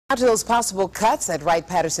Now to those possible cuts at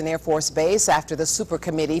Wright-Patterson Air Force Base after the Super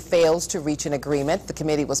Committee fails to reach an agreement. The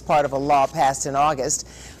committee was part of a law passed in August.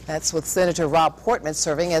 That's with Senator Rob Portman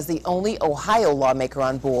serving as the only Ohio lawmaker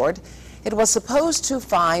on board. It was supposed to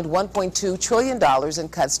find $1.2 trillion in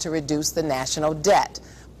cuts to reduce the national debt.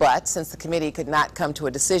 But since the committee could not come to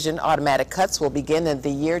a decision, automatic cuts will begin in the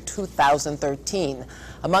year 2013.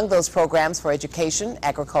 Among those programs for education,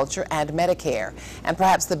 agriculture, and Medicare. And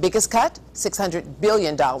perhaps the biggest cut, $600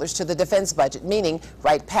 billion to the defense budget, meaning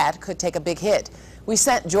Wright-Patt could take a big hit. We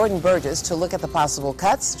sent Jordan Burgess to look at the possible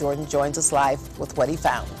cuts. Jordan joins us live with what he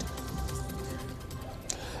found.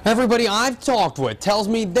 Everybody I've talked with tells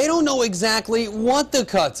me they don't know exactly what the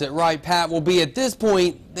cuts at Wright-Patt will be at this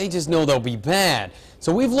point. They just know they'll be bad.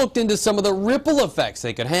 So we've looked into some of the ripple effects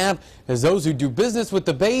they could have as those who do business with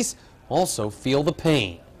the base also feel the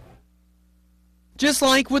pain. Just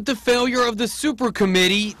like with the failure of the Super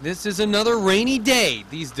Committee, this is another rainy day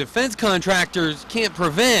these defense contractors can't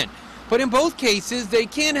prevent. But in both cases, they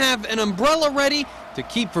can have an umbrella ready to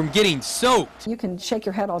keep from getting soaked. You can shake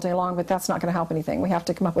your head all day long, but that's not going to help anything. We have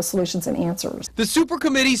to come up with solutions and answers. The Super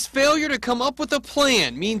Committee's failure to come up with a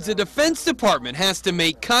plan means the Defense Department has to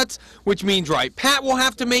make cuts, which means Wright-Patt will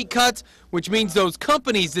have to make cuts, which means those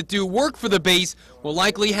companies that do work for the base will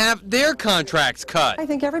likely have their contracts cut. I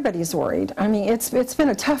think everybody's worried. I mean, it's been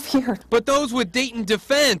a tough year. But those with Dayton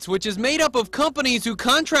Defense, which is made up of companies who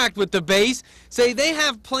contract with the base, say they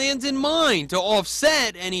have plans in mind to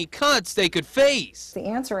offset any cuts they could face. The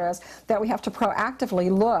answer is that we have to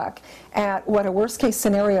proactively look at what a worst-case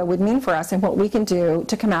scenario would mean for us and what we can do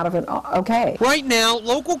to come out of it okay. Right now,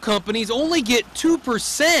 local companies only get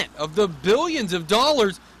 2% of the billions of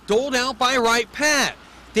dollars doled out by Wright-Patt.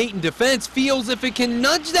 Dayton Defense feels if it can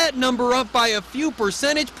nudge that number up by a few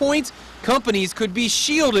percentage points, companies could be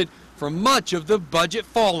shielded from much of the budget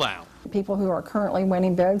fallout. People who are currently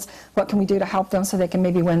winning bids, what can we do to help them so they can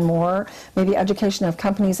maybe win more? Maybe education of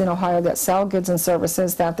companies in Ohio that sell goods and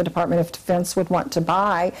services that the Department of Defense would want to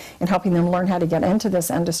buy and helping them learn how to get into this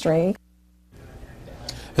industry.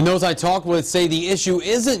 And those I talked with say the issue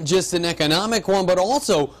isn't just an economic one, but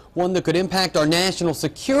also one that could impact our national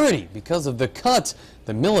security because of the cuts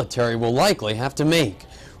the military will likely have to make.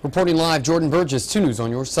 Reporting live, Jordan Burgess, 2 News on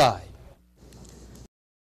your side.